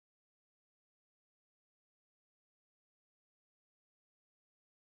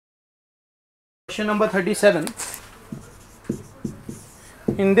Question number 37.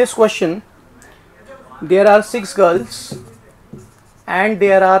 In this question, there are 6 girls and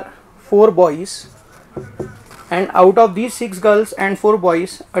there are 4 boys, and out of these 6 girls and 4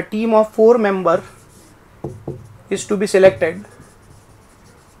 boys, a team of 4 members is to be selected,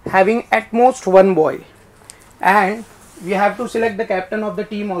 having at most 1 boy, and we have to select the captain of the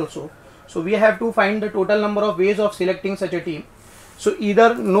team also. So we have to find the total number of ways of selecting such a team. So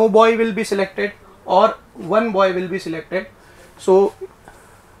either no boy will be selected or 1 boy will be selected. So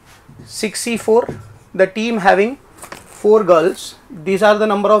 6C4, the team having 4 girls, these are the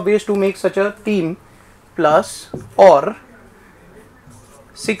number of ways to make such a team, plus, or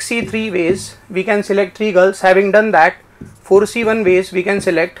 6C3 ways we can select 3 girls. Having done that, 4C1 ways we can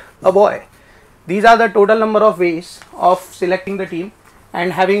select a boy. These are the total number of ways of selecting the team,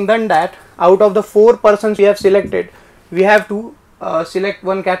 and having done that, out of the 4 persons we have selected, we have to select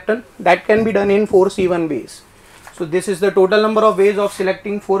 1 captain. That can be done in 4C1 ways. So this is the total number of ways of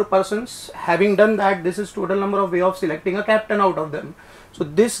selecting 4 persons. Having done that, this is total number of ways of selecting a captain out of them. So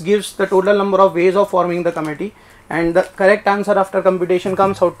this gives the total number of ways of forming the committee, and the correct answer after computation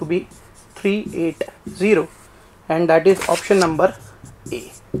comes out to be 380, and that is option number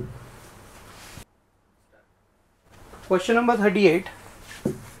A. Question number 38.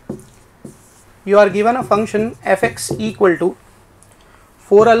 You are given a function fx equal to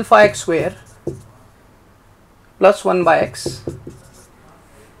 4 alpha x square plus 1 by x,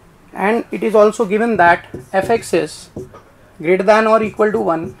 and it is also given that fx is greater than or equal to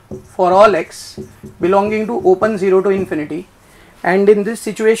 1 for all x belonging to open 0 to infinity, and in this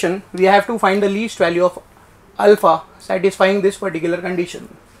situation we have to find the least value of alpha satisfying this particular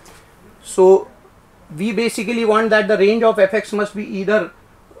condition. So we basically want that the range of fx must be either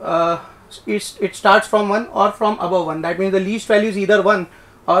it starts from 1 or from above 1. That means the least value is either 1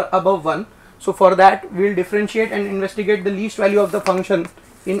 or above 1. So for that we will differentiate and investigate the least value of the function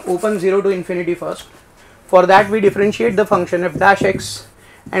in open 0 to infinity first. For that we differentiate the function f dash x,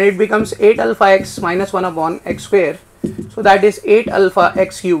 and it becomes 8 alpha x minus 1 upon x square. So that is 8 alpha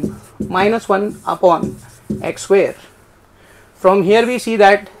x cube minus 1 upon x square. From here we see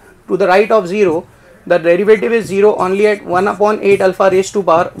that to the right of 0, the derivative is 0 only at 1 upon 8 alpha raised to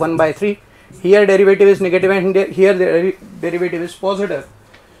power 1 by 3. Here derivative is negative and here the derivative is positive.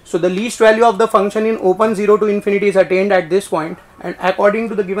 So the least value of the function in open 0 to infinity is attained at this point, and according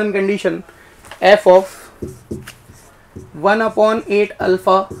to the given condition, f of 1 upon 8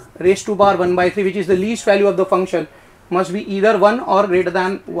 alpha raised to power 1 by 3, which is the least value of the function, must be either 1 or greater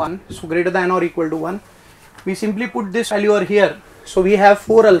than 1. So greater than or equal to 1. We simply put this value over here. So we have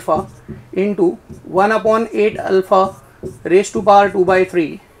 4 alpha into 1 upon 8 alpha raised to power 2 by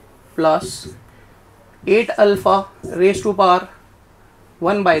 3 plus 8 alpha raised to power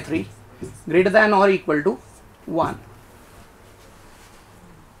 1 by 3 greater than or equal to 1.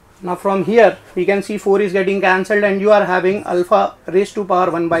 Now from here we can see 4 is getting cancelled, and you are having alpha raised to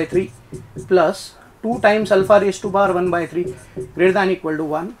power 1 by 3 plus 2 times alpha raised to power 1 by 3 greater than equal to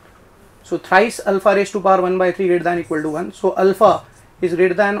 1. So thrice alpha raised to power 1 by 3 greater than equal to 1. So alpha is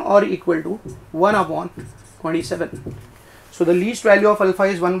greater than or equal to 1 upon 27. So the least value of alpha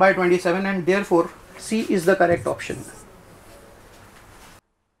is 1 by 27, and therefore C is the correct option.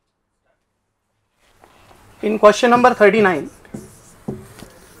 In question number 39,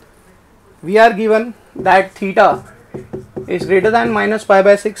 we are given that theta is greater than minus pi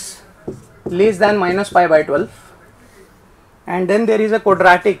by 6, less than minus pi by 12, and then there is a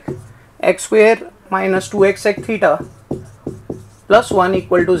quadratic x square minus 2x sec theta plus 1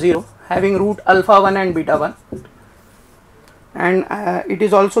 equal to 0, having root alpha 1 and beta 1, and it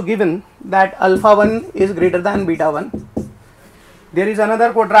is also given that alpha 1 is greater than beta 1. There is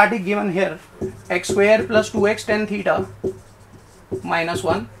another quadratic given here, x square plus 2x tan theta minus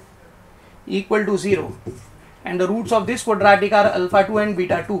 1 equal to 0, and the roots of this quadratic are alpha 2 and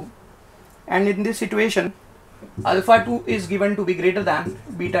beta 2, and in this situation alpha 2 is given to be greater than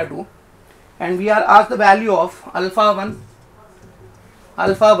beta 2, and we are asked the value of alpha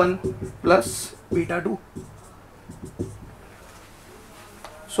 1 plus beta 2.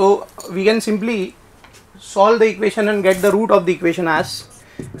 So we can simply solve the equation and get the root of the equation as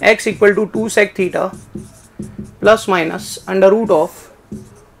x equal to 2 sec theta plus minus under root of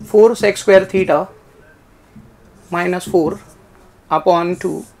 4 sec square theta minus 4 upon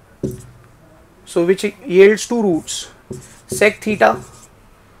 2. So which yields 2 roots, sec theta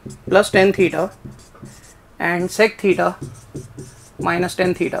plus tan theta and sec theta minus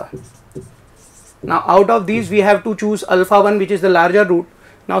tan theta. Now out of these we have to choose alpha 1, which is the larger root.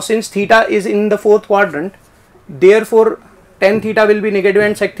 Now since theta is in the 4th quadrant, therefore tan theta will be negative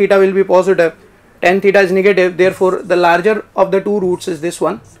and sec theta will be positive, tan theta is negative, therefore the larger of the two roots is this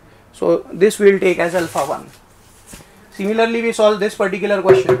one, so this we will take as alpha 1. Similarly, we solve this particular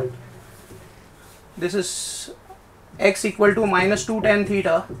question. This is x equal to minus 2 tan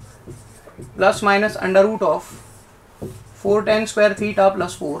theta plus minus under root of 4 tan square theta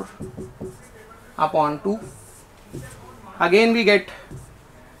plus 4 upon 2. Again we get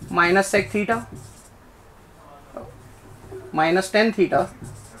minus sec theta minus tan theta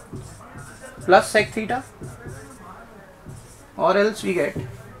plus sec theta, or else we get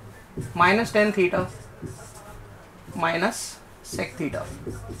minus tan theta minus sec theta.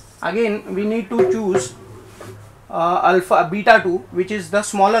 Again we need to choose beta 2, which is the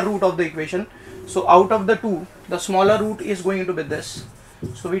smaller root of the equation. So out of the two, the smaller root is going to be this,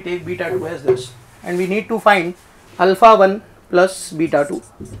 so we take beta 2 as this, and we need to find alpha 1 plus beta 2.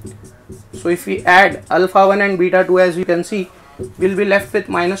 So if we add alpha 1 and beta 2, as you can see, we'll be left with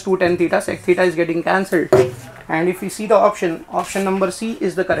minus 2 tan theta. Sec theta is getting cancelled, and if we see the option number C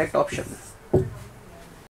is the correct option.